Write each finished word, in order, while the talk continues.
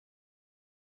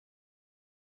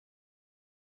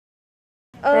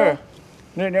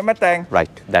นี่มาแตง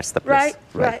right, that's the place.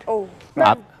 right. Oh.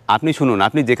 আপনি শুনুন,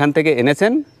 আপনি যেখান থেকে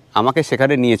এনেছেন আমাকে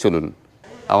সেখানে নিয়ে চলুন।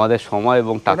 আমাদের সময়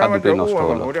এবং টাকা দুটোই নষ্ট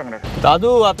হলো।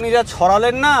 দাদু আপনি যা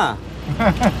ছড়ালেন না,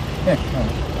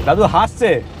 দাদু হাসছে,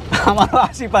 আমারও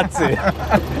হাসি পাচ্ছে।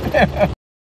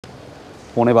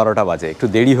 11:15 বাজে, একটু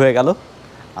দেরি হয়ে গেল।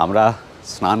 আমরা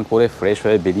স্নান করে ফ্রেশ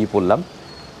হয়ে বেরিয়ে পড়লাম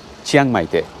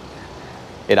চিয়াংমাইতে।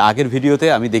 এর আগের ভিডিওতে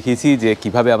আমি দেখিয়েছি যে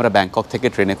কিভাবে আমরা ব্যাংকক থেকে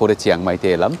ট্রেনে করে চিয়াংমাইতে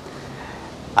এলাম।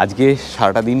 আজকে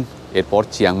সারাটা দিন এরপর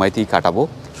চিয়াংমাইতেই কাটাবো।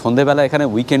 সন্ধেবেলা এখানে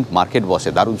উইকেন্ড মার্কেট বসে,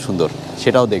 দারুণ সুন্দর,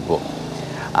 সেটাও দেখব।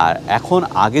 আর এখন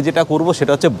আগে যেটা করব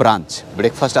সেটা হচ্ছে ব্রাঞ্চ।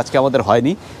 ব্রেকফাস্ট আজকে আমাদের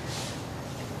হয়নি,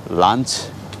 লাঞ্চ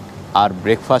আর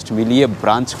ব্রেকফাস্ট মিলিয়ে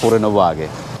ব্রাঞ্চ করে নেবো আগে।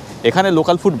 এখানে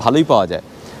লোকাল ফুড ভালোই পাওয়া যায়,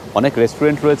 অনেক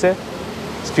রেস্টুরেন্ট রয়েছে,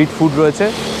 স্ট্রিট ফুড রয়েছে,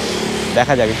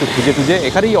 দেখা যাক একটু খুঁজে খুঁজে।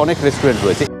 এখানেই অনেক রেস্টুরেন্ট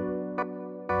রয়েছে।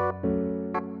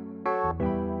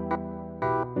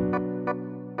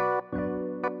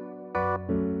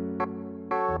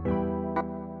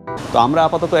 তো আমরা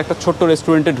আপাতত একটা ছোট্ট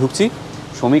রেস্টুরেন্টে ঢুকছি।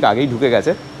 শ্রমিক আগেই ঢুকে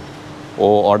গেছে, ও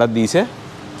অর্ডার দিয়েছে।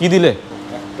 কি দিলে?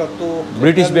 একটা তো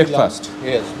ব্রিটিশ ব্রেকফাস্ট।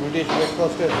 ইয়েস, ব্রিটিশ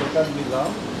ব্রেকফাস্টের এটা দিলাম।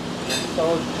 এটা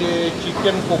হচ্ছে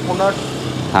চিকেন কোকোনাট।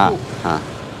 হ্যাঁ হ্যাঁ,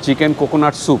 chicken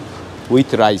coconut soup with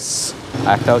rice.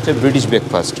 একটা হচ্ছে ব্রিটিশ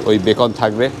ব্রেকফাস্ট, ওই বেকন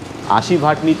থাকবে। 80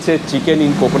 ভাট নিচ্ছে chicken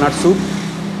in coconut soup,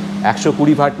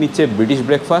 120 Bhatt নিচ্ছে ব্রিটিশ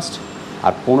ব্রেকফাস্ট,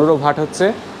 আর 15 ভাট হচ্ছে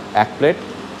এক প্লেট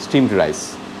স্টিমড রাইস।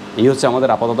 এই হচ্ছে আমাদের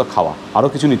আপাতত খাওয়া। আরও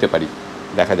কিছু নিতে পারি,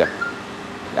 দেখা যাক।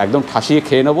 একদম ঠাসিয়ে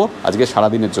খেয়ে নেবো আজকে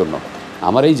সারাদিনের জন্য।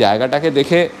 আমার এই জায়গাটাকে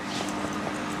দেখে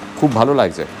খুব ভালো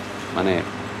লাগছে, মানে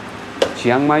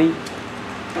চিয়াংমাই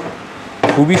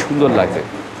খুবই সুন্দর লাগছে।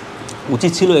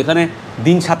 উচিত ছিল এখানে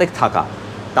দিন 7 থাকা,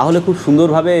 তাহলে খুব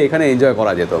সুন্দরভাবে এখানে এনজয়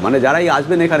করা যেত। মানে যারাই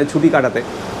আসবেন এখানে ছুটি কাটাতে,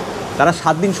 তারা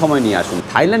 7 দিন সময় নিয়ে আসুন।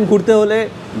 থাইল্যান্ড ঘুরতে হলে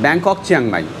ব্যাংকক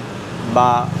চিয়াংমাই বা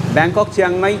ব্যাংকক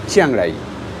চিয়াংমাই চিয়াংরাই,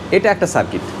 এটা একটা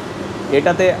সার্কিট।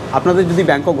 এটাতে আপনাদের যদি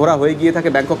ব্যাংকক ঘোরা হয়ে গিয়ে থাকে,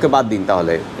 ব্যাংকককে বাদ দিন,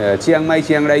 তাহলে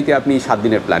চিয়াংরাইতে আপনি 7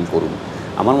 দিনের প্ল্যান করুন।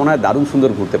 আমার মনে হয় দারুণ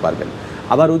সুন্দর ঘুরতে পারবেন।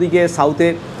 আবার ওদিকে সাউথে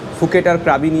ফুকেট আর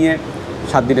ক্রাবি নিয়ে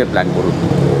 7 দিনের প্ল্যান করুন।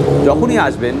 যখনই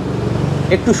আসবেন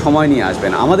একটু সময় নিয়ে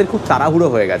আসবেন। আমাদের খুব তাড়াহুড়ো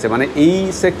হয়ে গেছে, মানে এই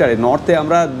সেক্টরে নর্থে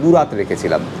আমরা 2 রাত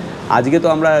রেখেছিলাম। আজকে তো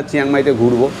আমরা চিয়াংমাইতে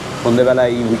ঘুরবো, সন্ধ্যেবেলা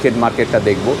এই উইকেন্ড মার্কেটটা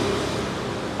দেখব।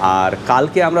 আর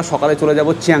কালকে আমরা সকালে চলে যাব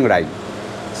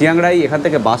চিয়াংরাই। এখান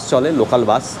থেকে বাস চলে, লোকাল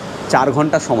বাস, 4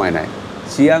 ঘন্টা সময় নেয়।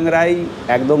 চিয়াংরাই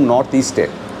একদম নর্থ ইস্টে,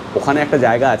 ওখানে একটা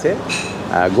জায়গা আছে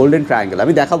গোল্ডেন ট্রায়াঙ্গেল,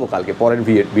 আমি দেখাবো কালকে, পরের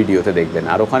ভিডিওতে দেখবেন।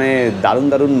 আর ওখানে দারুণ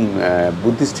দারুণ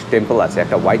বুদ্ধিস্ট টেম্পল আছে,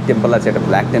 একটা হোয়াইট টেম্পল আছে, একটা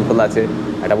ব্ল্যাক টেম্পল আছে,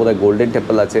 একটা বোধহয় গোল্ডেন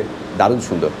টেম্পল আছে, দারুণ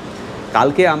সুন্দর।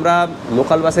 কালকে আমরা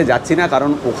লোকাল বাসে যাচ্ছি না,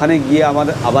 কারণ ওখানে গিয়ে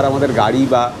আমাদের গাড়ি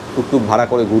বা টুকটুক ভাড়া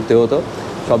করে ঘুরতে হতো।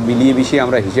 সব মিলিয়ে মিশিয়ে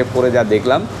আমরা হিসেব করে যা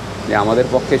দেখলাম যে আমাদের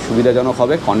পক্ষে সুবিধাজনক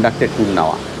হবে কন্ডাক্টেড ট্যুর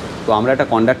নেওয়া। তো আমরা একটা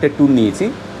কন্ডাক্টেড ট্যুর নিয়েছি।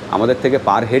 আমাদের থেকে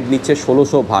পার হেড নিচ্ছে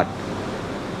 1600 ভাট,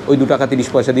 ওই 2 টাকা 30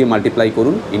 পয়সা দিয়ে মাল্টিপ্লাই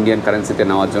করুন ইন্ডিয়ান কারেন্সিতে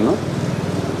নেওয়ার জন্য।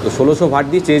 তো 1600 ভাট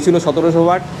দিয়ে চেয়েছিল 1700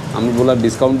 ভাট, আমি বললাম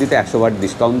ডিসকাউন্ট দিতে, 100 ভাট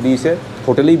ডিসকাউন্ট দিয়েছে।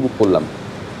 হোটেলেই বুক করলাম,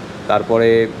 তারপরে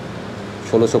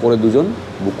 1600 করে দুজন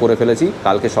বুক করে ফেলেছি।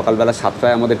 কালকে সকালবেলা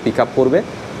 7টায় আমাদের পিক আপ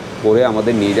করে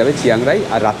আমাদের নিয়ে যাবে চিয়াংরাই,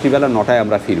 আর রাত্রিবেলা 9টায়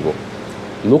আমরা ফিরব।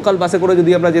 লোকাল বাসে করে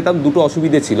যদি আমরা যেতাম, দুটো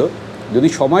অসুবিধে ছিল। যদি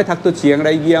সময় থাকতো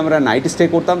চিয়াংরাই গিয়ে আমরা নাইট স্টে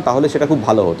করতাম, তাহলে সেটা খুব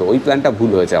ভালো হতো। ওই প্ল্যানটা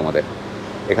ভুল হয়েছে আমাদের।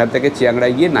 এখান থেকে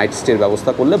চিয়াংরাই গিয়ে নাইট স্টের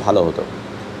ব্যবস্থা করলে ভালো হতো।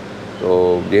 তো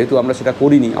যেহেতু আমরা সেটা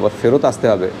করিনি, আবার ফেরত আসতে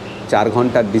হবে, 4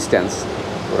 ঘন্টার ডিস্ট্যান্স।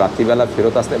 তো রাত্রিবেলা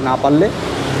ফেরত আসতে না পারলে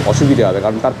অসুবিধা হবে,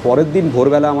 কারণ তার পরের দিন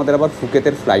ভোরবেলা আমাদের আবার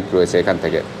ফুকেতের ফ্লাইট রয়েছে এখান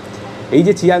থেকে। এই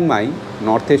যে চিয়াংমাই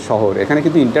নর্থের শহর, এখানে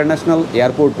কিন্তু ইন্টারন্যাশনাল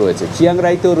এয়ারপোর্ট রয়েছে।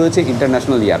 চিয়াংরাইতেও রয়েছে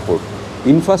ইন্টারন্যাশনাল এয়ারপোর্ট।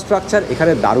 ইনফ্রাস্ট্রাকচার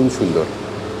এখানে দারুণ সুন্দর,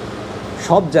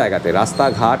 সব জায়গাতে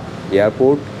রাস্তাঘাট,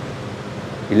 এয়ারপোর্ট,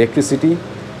 ইলেকট্রিসিটি,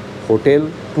 হোটেল,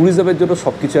 ট্যুরিজমের জন্য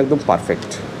সব কিছু একদম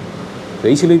পারফেক্ট। তো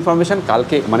এই ছিল ইনফরমেশান।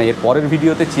 কালকে মানে এর পরের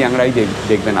ভিডিওতে চিয়াংরাই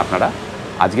দেখবেন আপনারা।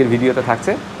 আজকের ভিডিওতে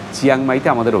থাকছে চিয়াংমাইতে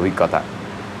আমাদের অভিজ্ঞতা।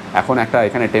 এখন একটা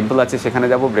এখানে টেম্পল আছে, সেখানে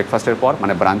যাব ব্রেকফাস্টের পর,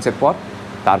 মানে ব্রাঞ্চের পর।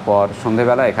 তারপর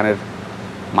সন্ধেবেলা এখানের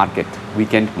মার্কেট,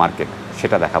 উইকেন্ড মার্কেট,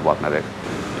 সেটা দেখাবো আপনাদের।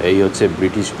 এই হচ্ছে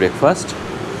ব্রিটিশ ব্রেকফাস্ট,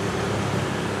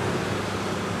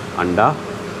 আন্ডা,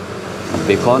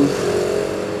 বেকন,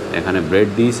 এখানে ব্রেড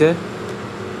দিয়েছে,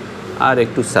 আর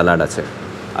একটু স্যালাড আছে,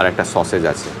 আর একটা সসেজ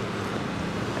আছে।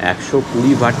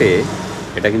 120 ভাটে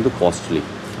এটা কিন্তু কস্টলি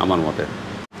আমার মতে।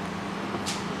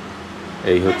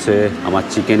 এই হচ্ছে আমার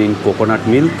চিকেন ইন কোকোনাট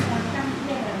মিল্ক,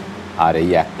 আর এই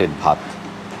এক প্লেট ভাত।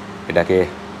 এটাকে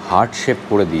হার্ট শেপ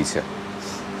করে দিয়েছে।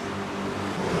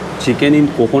 চিকেন ইন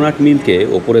কোকোনাট মিল্কে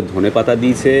ওপরে ধনেপাতা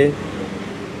দিয়েছে,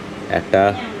 একটা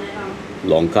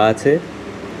লঙ্কা আছে,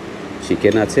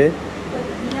 চিকেন আছে,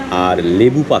 আর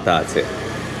লেবু পাতা আছে।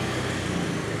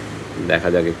 দেখা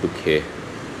যাক একটু খেয়ে।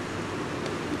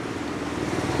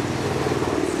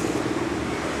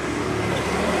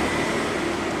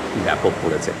 ব্যাপক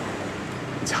পড়েছে,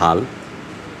 ঝাল,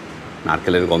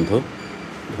 নারকেলের গন্ধ,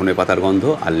 ধনে পাতার গন্ধ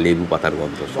আর লেবু পাতার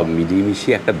গন্ধ সব মিলিয়ে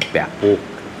মিশিয়ে একটা ব্যাপক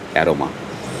অ্যারোমা।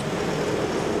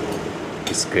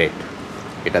 It's great.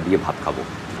 এটা দিয়ে ভাত খাবো।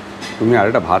 তুমি আর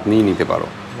একটা ভাত নিয়ে নিতে পারো।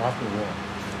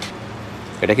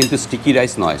 এটা কিন্তু স্টিকি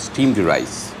রাইস নয়, স্টিমড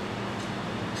রাইস।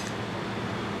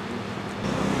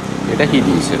 এটা কি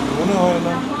দিয়েছে? মনে হয়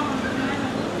না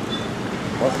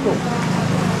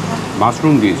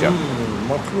মাশরুম দিয়েছে,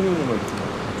 মাশরুম,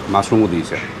 মাশরুমও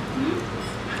দিয়েছে।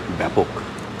 ব্যাপক।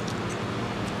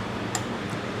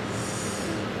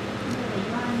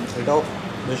 এটাও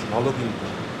বেশ ভালো কিন্তু।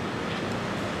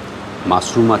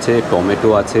 মাশরুম আছে, টমেটো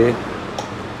আছে,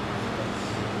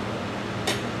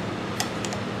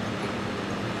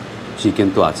 চিকেন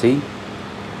তো আছেই।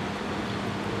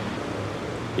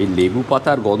 এই লেবু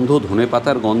পাতার গন্ধ, ধনে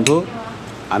পাতার গন্ধ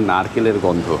আর নারকেলের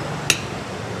গন্ধ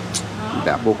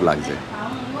ব্যাপক লাগছে।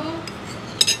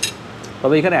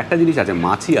 তবে এখানে একটা জিনিস আছে,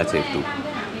 মাছি আছে একটু।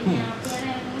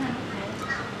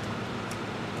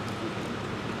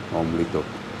 অমৃত।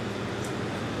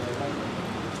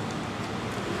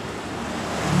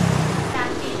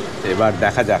 এবার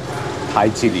দেখা যাক থাই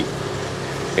চিলি।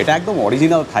 এটা একদম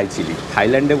অরিজিনাল থাই চিলি।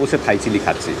 থাইল্যান্ডে বসে থাই চিলি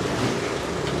খাচ্ছি।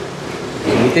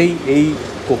 এমনিতেই এই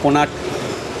কোকোনাট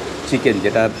চিকেন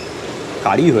যেটা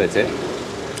কারি হয়েছে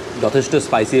যথেষ্ট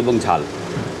স্পাইসি এবং ঝাল।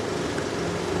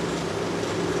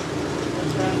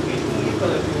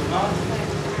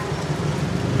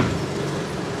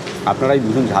 আপনারাই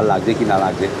বুঝুন ঝাল লাগছে কি না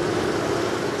লাগছে।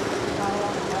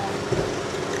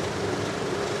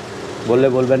 বললে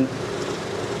বলবেন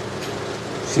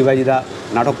শিবাজিদা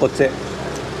নাটক করছে,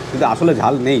 কিন্তু আসলে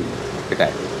ঝাল নেই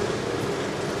এটায়।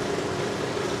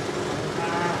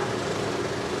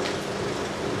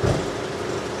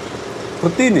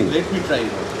 সত্যিই নেই। Let me try.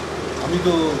 আমি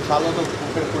তো ঝাল অত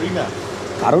প্রিফার করি না।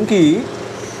 কারণ কি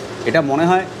এটা মনে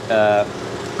হয়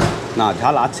না,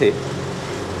 ঝাল আছে,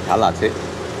 ঝাল আছে,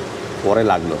 পরে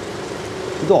লাগলো,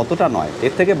 কিন্তু অতটা নয়।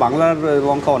 এর থেকে বাংলার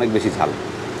লঙ্কা অনেক বেশি ঝাল,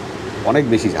 অনেক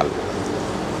বেশি ঝাল।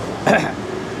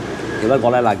 এবার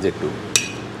গলায় লাগছে একটু,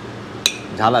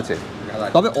 ঝাল আছে,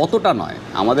 তবে অতটা নয়।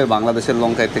 আমাদের বাংলাদেশের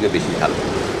লঙ্কা এর থেকে বেশি ঝাল।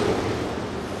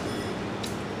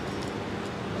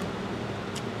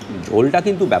 ঝোলটা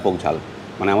কিন্তু ব্যাপক ঝাল,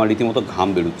 মানে আমার রীতিমতো ঘাম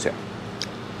বেরোচ্ছে।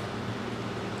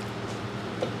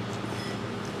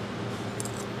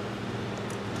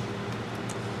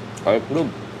 তবে পুরো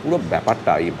পুরো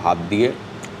ব্যাপারটা এই ভাত দিয়ে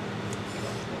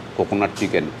কোকোনাট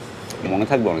চিকেন মনে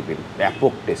থাকবে অনেকদিন।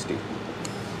 ব্যাপক টেস্টি।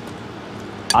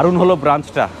 দারুণ হলো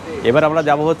ব্রাঞ্চটা। এবার আমরা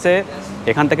যাব হচ্ছে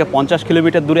এখান থেকে 50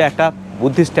 কিলোমিটার দূরে একটা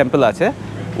বুদ্ধিস্ট টেম্পল আছে,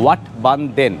 ওয়াট বান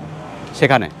দেন।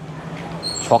 সেখানে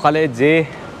সকালে যে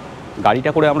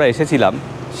গাড়িটা করে আমরা এসেছিলাম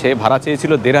সে ভাড়া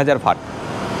চেয়েছিল 1500 ভাট।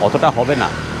 অতটা হবে না,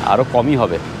 আরও কমই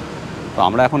হবে। তো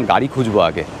আমরা এখন গাড়ি খুঁজবো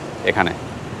আগে এখানে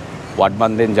ওয়াট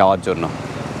বান দেন যাওয়ার জন্য।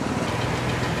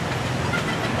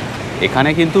 এখানে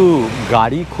কিন্তু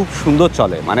গাড়ি খুব সুন্দর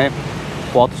চলে, মানে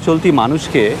পথ চলতি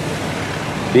মানুষকে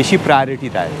বেশি প্রায়োরিটি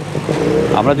দেয়।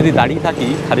 আমরা যদি দাঁড়িয়ে থাকি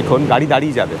খানিকক্ষণ, গাড়ি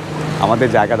দাঁড়িয়ে যাবে আমাদের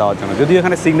জায়গা দেওয়ার জন্য। যদিও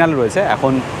এখানে সিগন্যাল রয়েছে,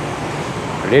 এখন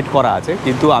রেড করা আছে,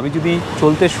 কিন্তু আমি যদি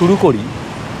চলতে শুরু করি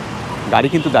গাড়ি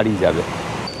কিন্তু দাঁড়িয়ে যাবে।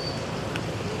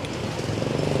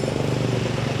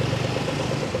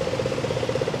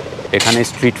 এখানে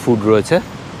স্ট্রিট ফুড রয়েছে।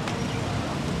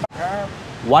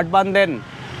 Watt bun then?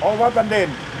 Oh, what bandin?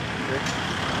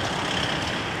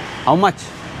 How much?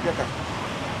 Yes, sir.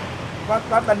 What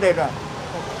bandin?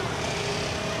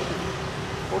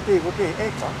 40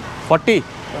 egg. 40?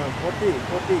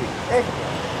 40 egg.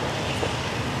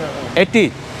 80?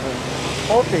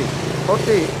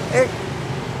 40 egg.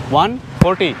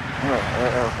 140?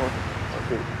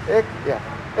 40 egg. Yeah,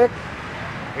 egg.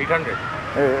 800?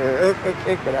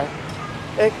 Egg cái đấy.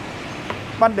 Egg.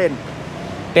 Bandin.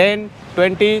 10,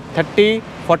 20, 30,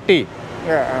 40?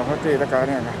 Yeah, 40 টাকা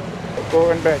নিয়ে না। Go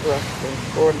and back.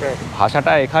 Go and back.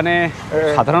 ভাষাটা এখানে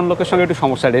সাধারণ লোকের সঙ্গে একটু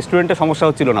সমস্যা। রেস্টুরেন্টে সমস্যা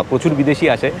হচ্ছিল না, প্রচুর বিদেশি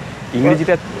আসে।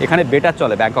 ইংরেজিটা এখানে বেটার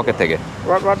চলে ব্যাংককের থেকে।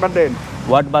 What bandin?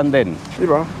 Watt bun then? Đi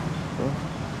bảo.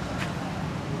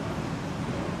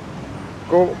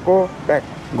 Go back.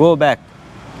 Go back.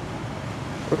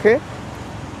 Okay?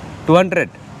 200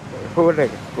 Go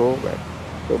back. Go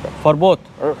back. For both?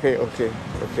 Okay.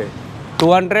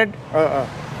 200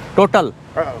 total?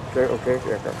 Okay.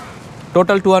 Yeah.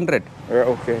 Total 200?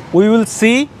 Okay. We will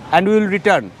see and we will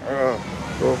return.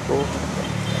 Go.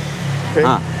 Okay.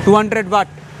 200 but?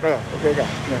 Okay, yeah.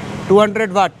 200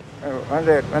 but?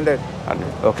 100.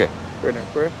 ওকে।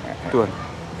 200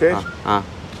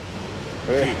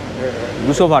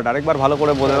 200 ভাট আরেকবার ভালো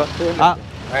করে বলে দাও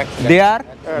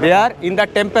they are in the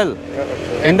temple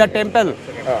in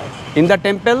the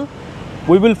temple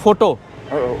we will photo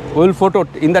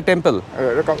in the temple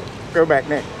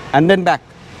and then back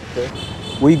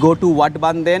we go to Wat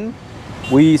Banden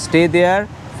we stay there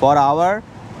for hour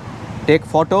take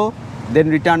photo then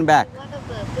return back ว่าเราเ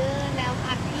บิกเบอร์แล้ว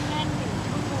พักที่นั่น1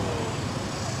 ชั่วโมง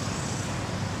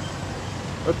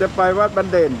เราจะไปวัดบัน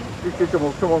เด่นที่กี่ชั่วโม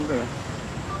งหนึ่ง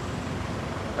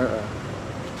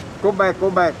go back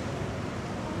come back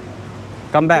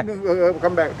come back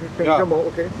ถึงชั่วโมงโอ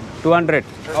เค 200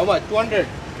 how much 200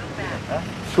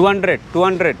 200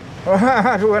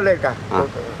 200 का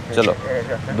चलो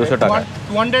 200 টাকা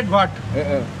 200 watt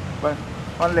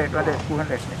 100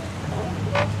 200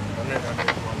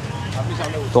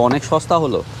 তো অনেক সস্তা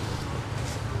হলো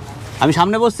আমি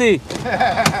সামনে বসছি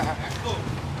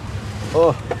ও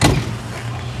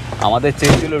আমাদের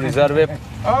চেয়েছিল রিজার্ভে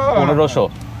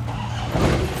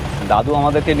 1500 দাদু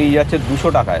আমাদেরকে নিয়ে যাচ্ছে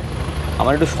 200 টাকায়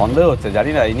আমার একটু সন্দেহ হচ্ছে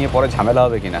জানি না এই নিয়ে পরে ঝামেলা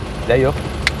হবে কিনা যাই হোক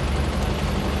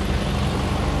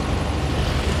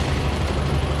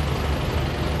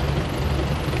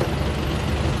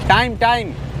টাইম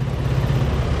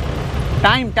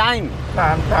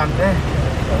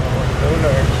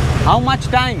হাউ মাচ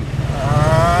টাইম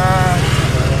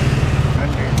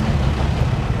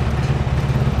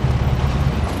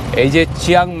এই যে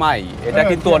চিয়াং মাই এটা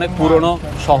কিন্তু অনেক পুরনো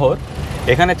শহর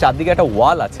এখানে চারদিকে একটা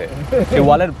ওয়াল আছে সেই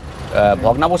ওয়ালের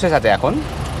ভগ্নাবশেষ আছে এখন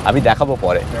আমি দেখাবো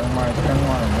পরে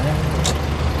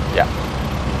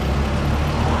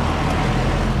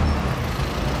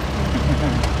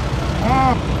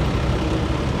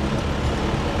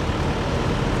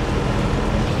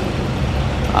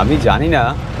আমি জানি না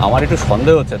আমার একটু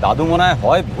সন্দেহ হচ্ছে দাদু মনে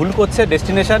হয় ভুল করছে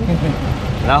ডেস্টিনেশন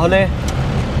না হলে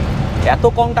এত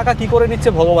কম টাকা কি করে নিচ্ছে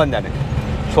ভগবান জানে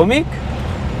শ্রমিক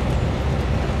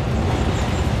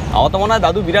আমার তো মনে হয়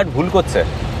দাদু বিরাট ভুল করছে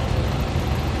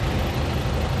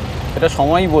এটা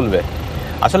সময়ই বলবে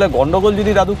আসলে গন্ডগোল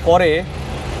যদি দাদু করে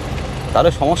তাহলে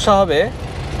সমস্যা হবে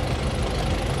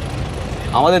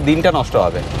আমাদের দিনটা নষ্ট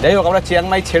হবে যাই হোক আমরা চিয়াং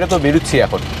মাই ছেড়ে তো বেরোচ্ছি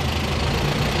এখন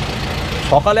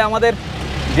সকালে আমাদের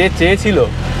যে চেয়েছিল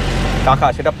টাকা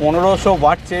সেটা 1500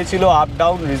 ওয়াট চেয়েছিল আপ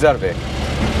ডাউন রিজার্ভে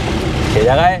সেই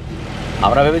জায়গায়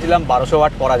আমরা ভেবেছিলাম 1200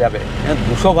 ওয়াট করা যাবে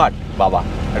 200 ওয়াট বাবা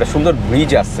একটা সুন্দর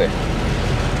ব্রিজ আসছে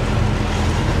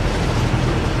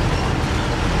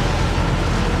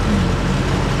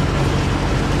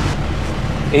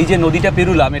এই যে নদীটা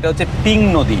পেরুলাম এটা হচ্ছে পিং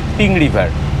নদী পিং রিভার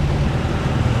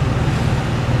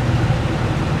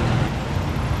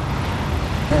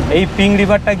এই পিং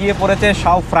রিভারটা গিয়ে পড়েছে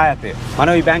সাও ফ্রায়াতে মানে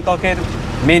ওই ব্যাংককের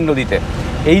মেইন নদীতে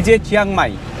এই যে চিয়াং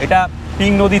মাই এটা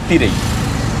পিং নদীর তীরেই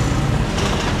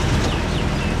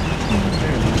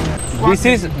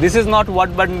this is not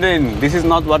Wat Banden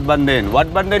Wat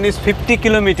Banden is 50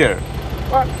 kilometer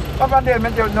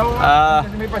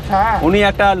উনি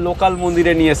একটা লোকাল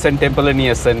মন্দিরে নিয়ে এসছেন টেম্পলে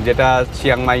নিয়ে এসছেন যেটা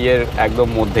চিয়াং মাইয়ের একদম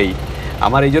মধ্যেই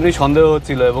আমার এই জন্যই সন্দেহ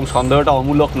হচ্ছিল এবং সন্দেহটা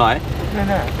অমূলক নয়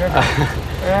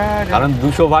কারণ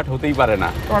 200 ওয়াট হতেই পারে না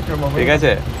ঠিক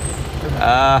আছে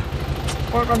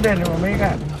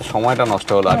সময়টা নষ্ট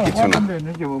হলো আর কিছু না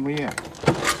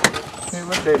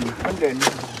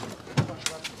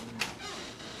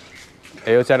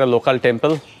এই হচ্ছে একটা লোকাল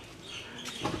টেম্পল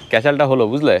ক্যাচালটা হলো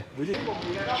বুঝলে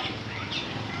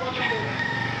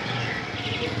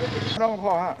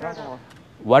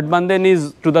Wat Banden is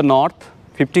to the north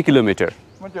 50 kilometer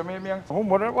มันจะมีเมียงโอ้โหห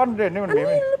มดแล้ววันเด่นนี่มัน อัน มี นี้ ไ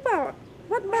หม หรือเปล่า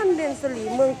วัดบ้านเดนสลี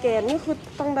เมืองแกนนี่คือ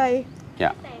ตรงใด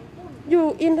yeah อยู่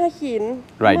อินทขิน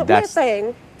Right, แม่ that's- แตง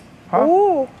โอ้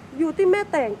อยู่ที่แม่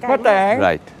แตงไกล มะแตง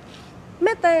right แ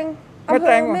ม่แตง แม่แ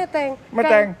ตง อำเภอแม่แตง แม่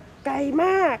แตง ไกลม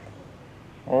าก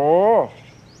โอ้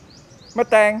มะ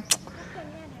แตง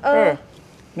เออ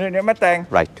นี่มะแตง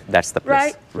right that's the place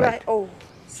right right oh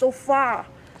so far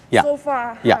yeah so far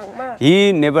yeah ห่างมาก he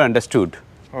never understood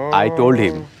I told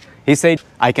him he said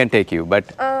I can take you but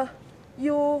อ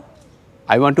ยู่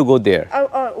I want to go there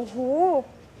โอ้โห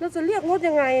เราจะเรียกรถ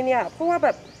ยังไงเนี่ยเพราะว่าแบ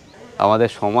บ আমাদের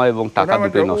সময় এবং টাকা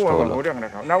দুটোই নষ্ট হলো เรื่องอะไร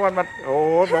ครับนับวันมันโอ้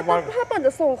บอกว่า ถ้าเปิ้ลจ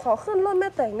ะส่งขอขึ้นรถแม่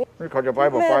แตงนี่ เขาจะไป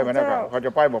บอกไปมันนะครับเขาจะ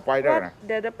ไปบอกไปได้นะ เ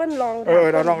ดี๋ยวเปิ้ลลอง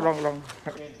เราลอง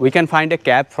we can find a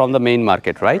cab from the main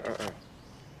market right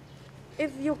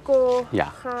if you go Yeah.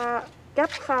 car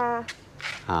gap car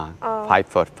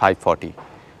 540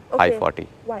 โอเค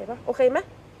 540 ไหวปะโอเคไหม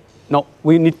no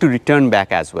we need to return back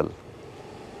as well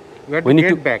We need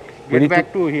to- get back we need get back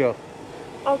to here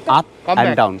เอากลับ up Come and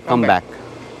back, down come come back. back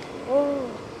โอ้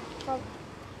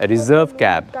a reserve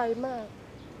cab ไกลมาก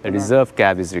a reserve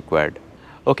cab is required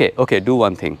okay do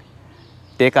one thing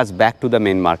take us back to the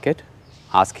main market.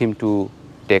 Ask him to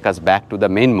take us back to the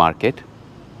main market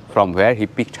from where he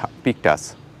picked us.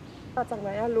 มาจากไหน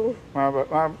อะลุง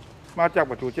มาจาก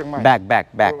ประตูเชียงใหม่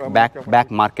back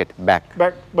market back.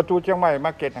 ประตูเชียงใหม่ม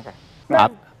าร์เก็ตนะครั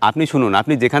บ আপনি শুনুন,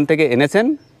 আপনি যেখান থেকে এনেছেন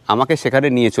আমাকে সেখানে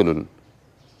নিয়ে চলুন.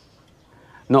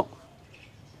 No,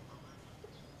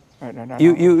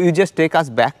 you just take us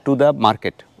back to the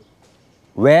market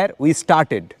where we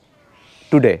started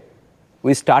today.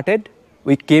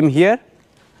 We came here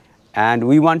and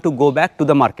we want to go back to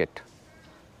the market.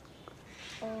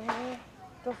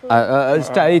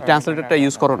 এই ট্রান্সলেটরটা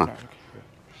ইউজ করো না.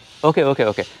 ওকে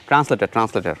translator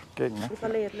เก่งนะ ทะ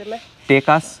เลเลยไหม take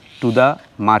us to the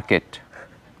market.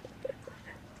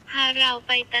 พาเราไ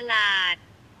ปตลาด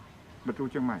ประตู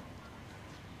เชียงใหม่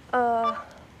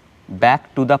back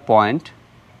to the point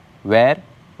where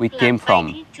we กลั came ไป from.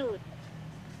 ที่จุด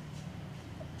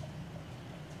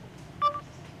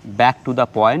back to the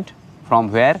point from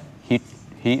where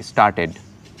he started.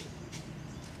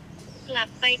 กลับ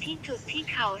ไปที่จุดที่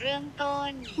เขาเริ่มต้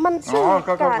น มัน อ๋ ชื่ อ อ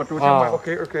ก็ การ ประตูเชียงใหม่โอเค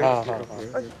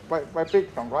ไปปิ๊ก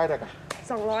200ได้กัน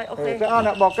 200โอเค จะอ่านน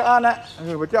ะบอกจะอ่านนะ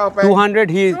พระเจ้าไป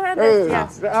 200 he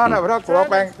yes จะอ่านนะพระขัว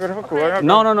แปลงพระขัว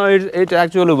no it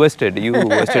actually wasted. You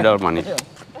wasted our money.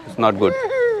 It's not good.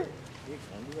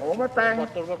 โอ้มาแต่ง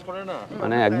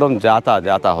মানে একদম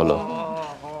যাতা হলো.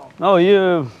 No, you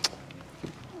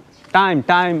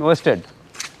time wasted.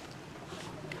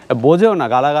 বোঝেও না,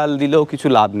 গালাগাল দিলেও কিছু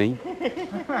লাভ নেই.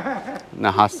 না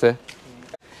হাসছে.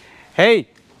 Hey,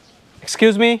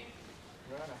 excuse me.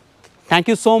 Thank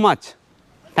you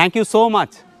so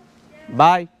much.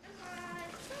 Bye.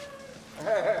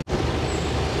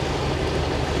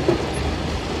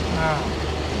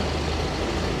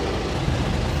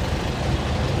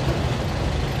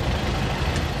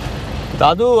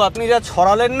 দাদু আপনি যা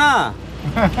ছড়ালেন না,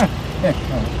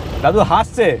 দাদু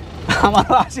হাসছে,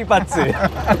 আমারও হাসি পাচ্ছে.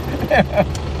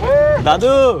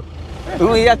 দাদু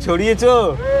তুমি যা ছড়িয়েছো,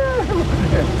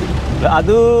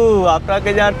 দাদু আপনাকে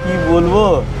যা আর কি বলবো,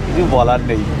 কিছু বলার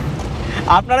নেই.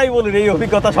 আপনারাই বলুন এই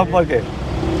অভিজ্ঞতা সম্পর্কে.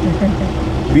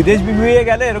 বিদেশ বিভুঁইয়ে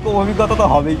গেলে এরকম অভিজ্ঞতা তো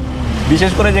হবেই,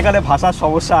 বিশেষ করে যেখানে ভাষার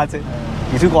সমস্যা আছে.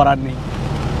 কিছু করার নেই.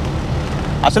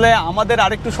 আসলে আমাদের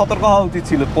আরেকটু সতর্ক হওয়া উচিত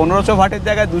ছিল. 1500 ভাটের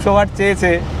জায়গায় 200 ভাট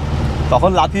চেয়েছে,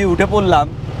 তখন লাফিয়ে উঠে পড়লাম.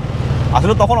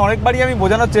 আসলে তখন অনেকবারই আমি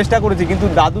বোঝানোর চেষ্টা করেছি, কিন্তু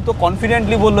দাদু তো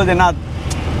কনফিডেন্টলি বললো যে না,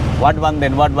 ওয়াট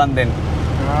বান্ধেন.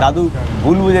 দাদু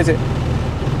ভুল বুঝেছে.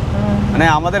 মানে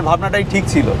আমাদের ভাবনাটাই ঠিক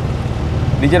ছিল,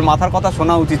 নিজের মাথার কথা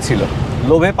শোনা উচিত ছিল.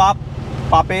 লোভে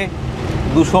পাপে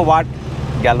 200 ওয়াট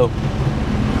গেল,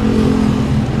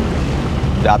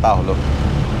 যাতা হলো.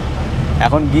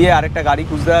 এখন গিয়ে আরেকটা গাড়ি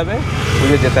খুঁজতে হবে,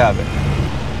 খুঁজে যেতে হবে.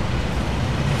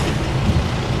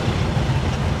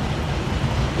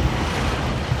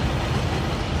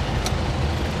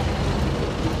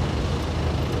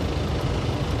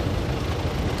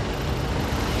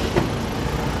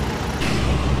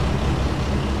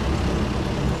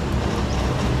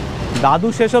 দাদু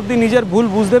শেষ অবধি নিজের ভুল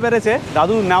বুঝতে পেরেছে.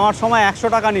 দাদু নেওয়ার সময় 100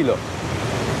 টাকা নিল,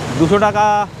 200 টাকা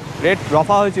রেট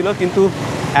রফা হয়েছিল, কিন্তু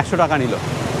 100 টাকা নিল.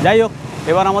 যাই হোক,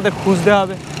 এবার আমাদের খুঁজতে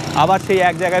হবে. আবার সেই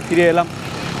এক জায়গায় ফিরে এলাম.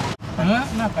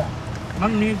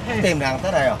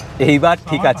 এইবার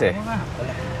ঠিক আছে,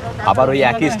 আবার ওই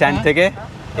একই স্ট্যান্ড থেকে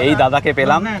এই দাদাকে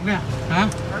পেলাম.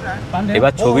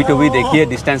 এবার ছবি টবি দেখিয়ে,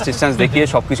 ডিস্টেন্স দেখিয়ে,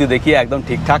 সব কিছু দেখিয়ে একদম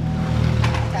ঠিকঠাক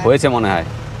হয়েছে মনে হয়.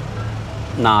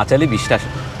 না আচালে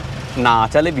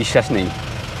বিশ্বাস নেই,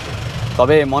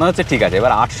 তবে মনে হচ্ছে ঠিক আছে.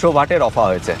 এবার 800 ভাটের অফার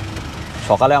হয়েছে.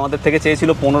 সকালে আমাদের থেকে চেয়েছিল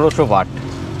 1500 ভাট,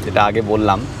 যেটা আগে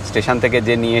বললাম. স্টেশন থেকে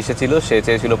যে নিয়ে এসেছিল সে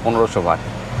চেয়েছিল 1500 ভাট,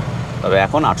 তবে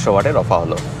এখন 800 ভাটের অফার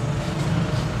হলো.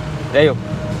 যাই হোক,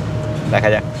 দেখা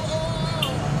যাক.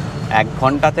 1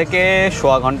 ঘন্টা থেকে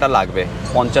সোয়া ঘন্টা লাগবে,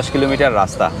 50 কিলোমিটার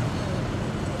রাস্তা.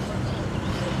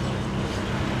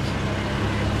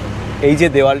 এই যে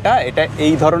দেওয়ালটা, এটা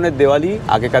এই ধরনের দেওয়ালই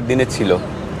আগেকার দিনে ছিল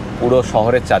পুরো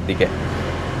শহরের চারদিকে.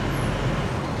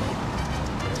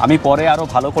 আমি পরে আরও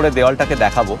ভালো করে দেওয়ালটাকে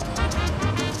দেখাবো.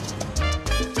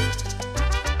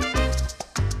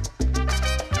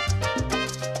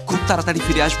 খুব তাড়াতাড়ি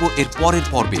ফিরে আসবো এর পরের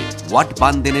পর্বে ওয়াট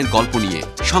বান্দেনের গল্প নিয়ে.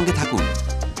 সঙ্গে থাকুন.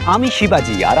 আমি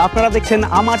শিবাজি, আর আপনারা দেখছেন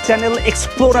আমার চ্যানেল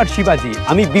এক্সপ্লোরার শিবাজি.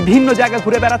 আমি বিভিন্ন জায়গা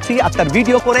ঘুরে বেড়াচ্ছি আর তার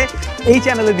ভিডিও করে এই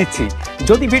চ্যানেলে দিচ্ছি.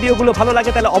 যদি ভিডিওগুলো ভালো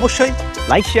লাগে তাহলে অবশ্যই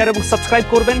লাইক, শেয়ার এবং সাবস্ক্রাইব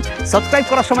করবেন. সাবস্ক্রাইব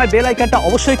করার সময় বেল আইকনটা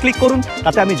অবশ্যই ক্লিক করুন,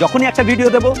 তাতে আমি যখনই একটা ভিডিও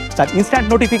দেবো তার ইনস্ট্যান্ট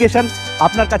নোটিফিকেশন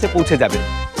আপনার কাছে পৌঁছে যাবে.